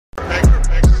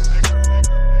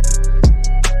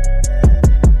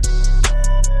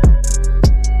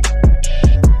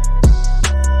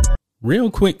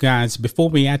Real quick, guys, before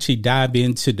we actually dive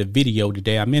into the video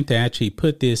today, I meant to actually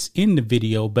put this in the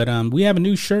video, but we have a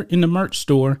new shirt in the merch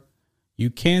store.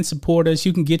 You can support us.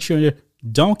 You can get your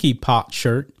donkey pox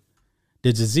shirt,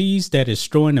 the disease that is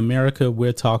destroying America.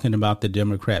 We're talking about the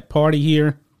Democrat Party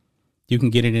here. You can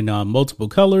get it in multiple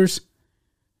colors,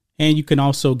 and you can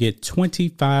also get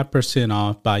 25%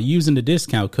 off by using the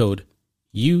discount code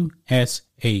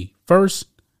USA First.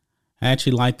 I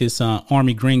actually like this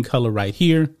army green color right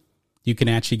here. You can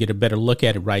actually get a better look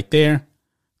at it right there.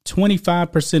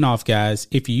 25% off, guys,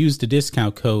 if you use the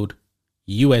discount code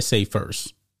USA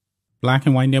First. Black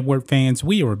and White Network fans,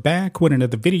 we are back with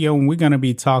another video, and we're going to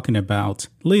be talking about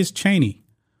Liz Cheney.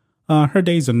 Her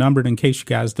days are numbered. In case you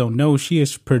guys don't know, she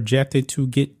is projected to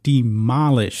get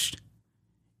demolished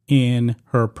in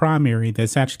her primary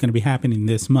that's actually going to be happening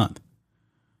this month.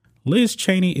 Liz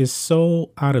Cheney is so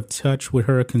out of touch with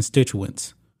her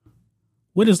constituents.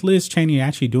 What is Liz Cheney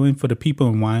actually doing for the people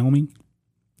in Wyoming?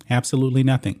 Absolutely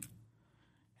nothing.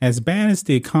 As bad as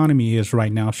the economy is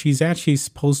right now, she's actually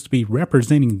supposed to be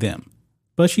representing them,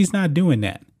 but she's not doing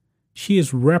that. She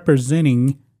is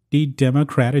representing the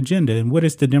Democrat agenda. And what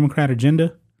is the Democrat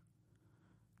agenda?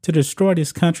 To destroy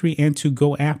this country and to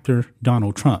go after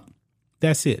Donald Trump.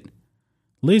 That's it.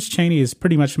 Liz Cheney has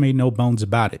pretty much made no bones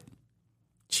about it.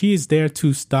 She is there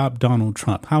to stop Donald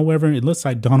Trump. However, it looks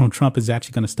like Donald Trump is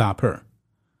actually going to stop her.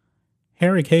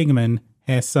 Eric Hageman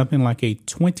has something like a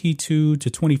 22 to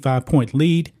 25 point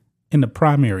lead in the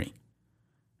primary.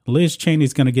 Liz Cheney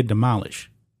is going to get demolished.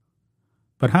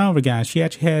 But however, guys, she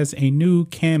actually has a new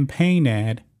campaign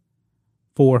ad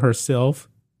for herself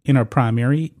in her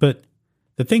primary. But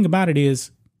the thing about it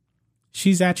is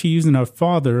she's actually using her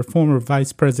father, former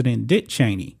Vice President Dick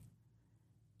Cheney.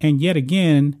 And yet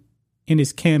again, in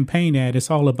his campaign ad,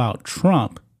 it's all about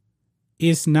Trump.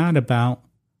 It's not about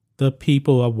the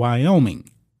people of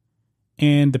Wyoming.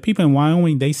 And the people in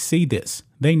Wyoming, they see this.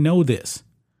 They know this.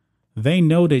 They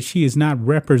know that she is not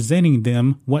representing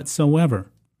them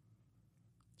whatsoever.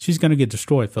 She's going to get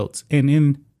destroyed, folks. And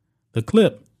in the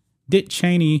clip, Dick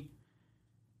Cheney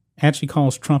actually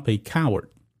calls Trump a coward.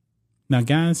 Now,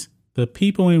 guys, the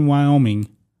people in Wyoming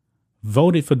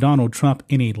voted for Donald Trump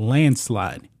in a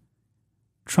landslide.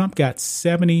 Trump got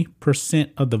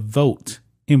 70% of the vote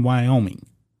in Wyoming.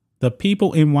 The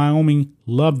people in Wyoming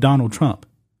love Donald Trump.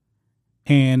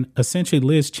 And essentially,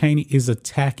 Liz Cheney is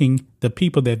attacking the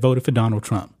people that voted for Donald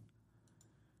Trump.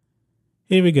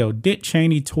 Here we go. Dick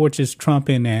Cheney torches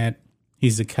Trump in ad.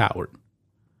 He's a coward.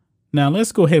 Now,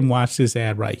 let's go ahead and watch this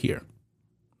ad right here.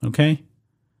 Okay?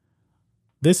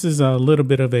 This is a little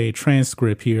bit of a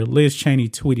transcript here. Liz Cheney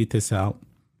tweeted this out.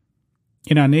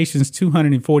 In our nation's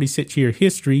 246-year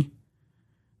history,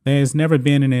 there has never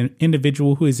been an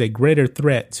individual who is a greater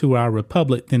threat to our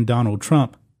republic than Donald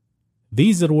Trump.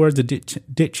 These are the words of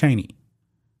Dick Cheney.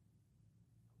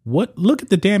 Look at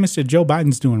the damage that Joe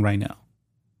Biden's doing right now.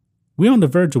 We're on the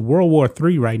verge of World War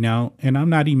III right now, and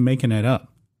I'm not even making that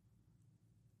up.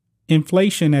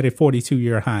 Inflation at a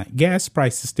 42-year high. Gas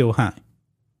prices still high.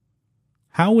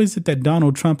 How is it that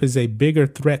Donald Trump is a bigger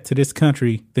threat to this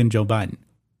country than Joe Biden?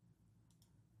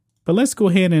 But let's go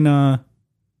ahead and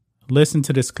listen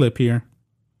to this clip here.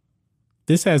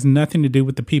 This has nothing to do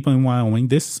with the people in Wyoming.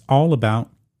 This is all about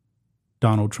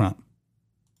Donald Trump.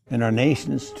 In our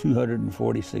nation's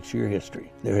 246-year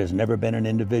history, there has never been an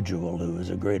individual who is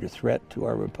a greater threat to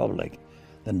our republic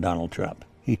than Donald Trump.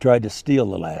 He tried to steal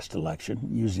the last election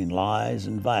using lies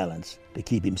and violence to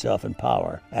keep himself in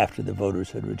power after the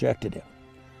voters had rejected him.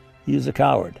 He is a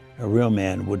coward. A real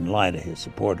man wouldn't lie to his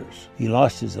supporters. He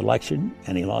lost his election,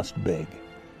 and he lost big.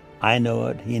 I know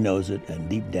it, he knows it, and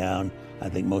deep down, I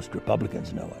think most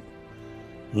Republicans know it.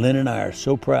 Lynn and I are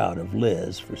so proud of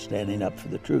Liz for standing up for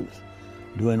the truth,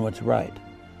 doing what's right,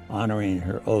 honoring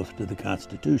her oath to the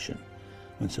Constitution,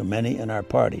 when so many in our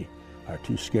party are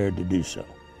too scared to do so.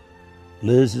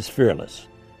 Liz is fearless.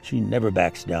 She never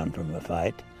backs down from a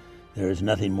fight. There is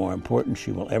nothing more important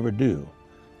she will ever do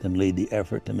than lead the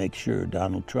effort to make sure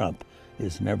Donald Trump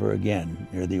is never again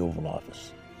near the Oval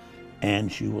Office.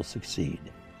 And she will succeed.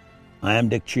 I am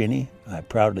Dick Cheney. I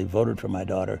proudly voted for my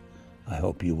daughter. I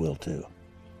hope you will too.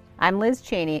 I'm Liz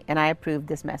Cheney, and I approve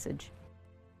this message.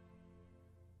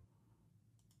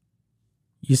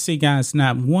 You see, guys,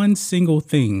 not one single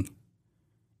thing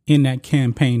in that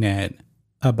campaign ad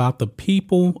about the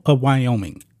people of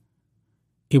Wyoming.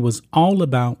 It was all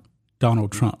about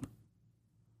Donald Trump.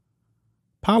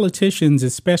 Politicians,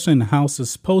 especially in the House, are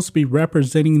supposed to be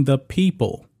representing the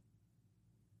people.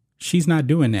 She's not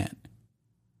doing that.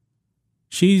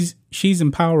 She's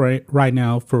in power right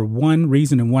now for one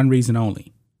reason and one reason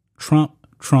only. Trump,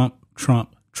 Trump,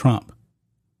 Trump, Trump.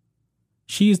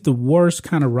 She's the worst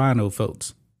kind of rhino,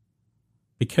 folks,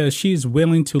 because she's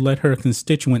willing to let her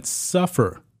constituents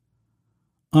suffer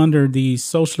under the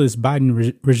socialist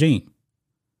Biden regime.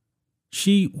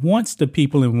 She wants the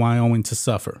people in Wyoming to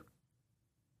suffer.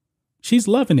 She's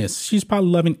loving this. She's probably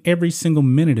loving every single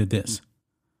minute of this.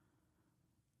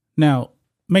 Now,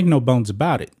 make no bones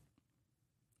about it.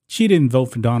 She didn't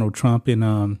vote for Donald Trump in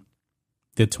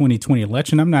the 2020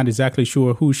 election. I'm not exactly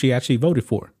sure who she actually voted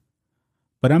for.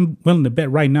 But I'm willing to bet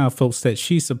right now, folks, that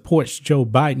she supports Joe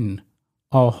Biden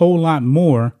a whole lot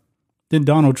more than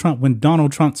Donald Trump when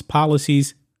Donald Trump's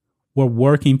policies were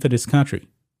working for this country.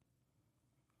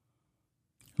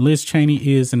 Liz Cheney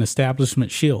is an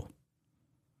establishment shill.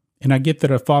 And I get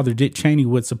that her father, Dick Cheney,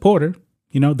 would support her.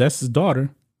 You know, that's his daughter.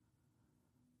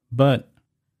 But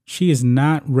she is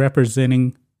not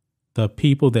representing the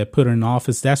people that put her in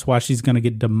office. That's why she's going to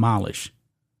get demolished.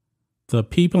 The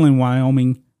people in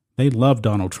Wyoming, they love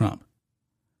Donald Trump.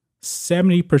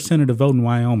 70% of the vote in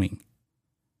Wyoming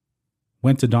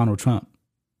went to Donald Trump.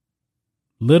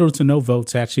 Little to no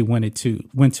votes actually went to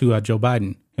Joe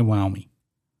Biden in Wyoming.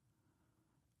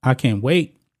 I can't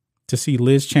wait to see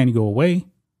Liz Cheney go away.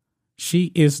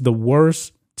 She is the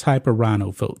worst type of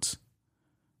rhino, folks.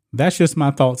 That's just my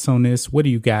thoughts on this. What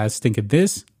do you guys think of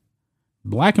this?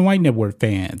 Black and White Network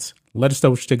fans, let us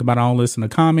know what you think about all this in the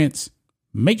comments.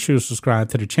 Make sure to subscribe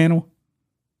to the channel,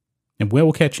 and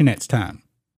we'll catch you next time.